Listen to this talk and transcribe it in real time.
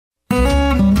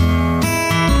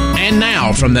And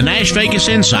now, from the Nash Vegas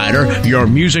Insider, your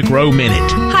Music Row Minute.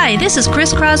 Hi, this is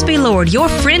Kris Crosby Lord, your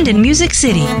friend in Music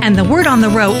City. And the word on the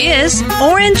row is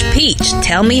Orange Peach.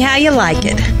 Tell me how you like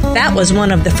it. That was one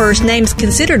of the first names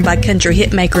considered by country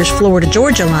hitmakers Florida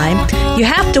Georgia Line. You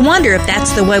have to wonder if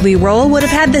That's the Way We Roll would have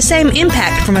had the same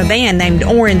impact from a band named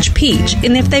Orange Peach,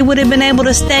 and if they would have been able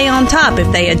to stay on top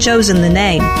if they had chosen the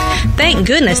name. Thank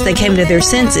goodness they came to their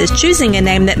senses, choosing a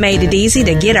name that made it easy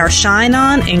to get our shine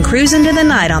on and cruise into the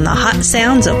night on the hot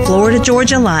sounds of Florida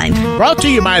Georgia Line. Brought to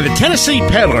you by the Tennessee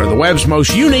Peddler, the web's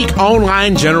most unique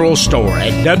online general store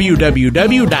at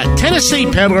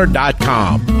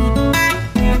www.tennesseepeddler.com.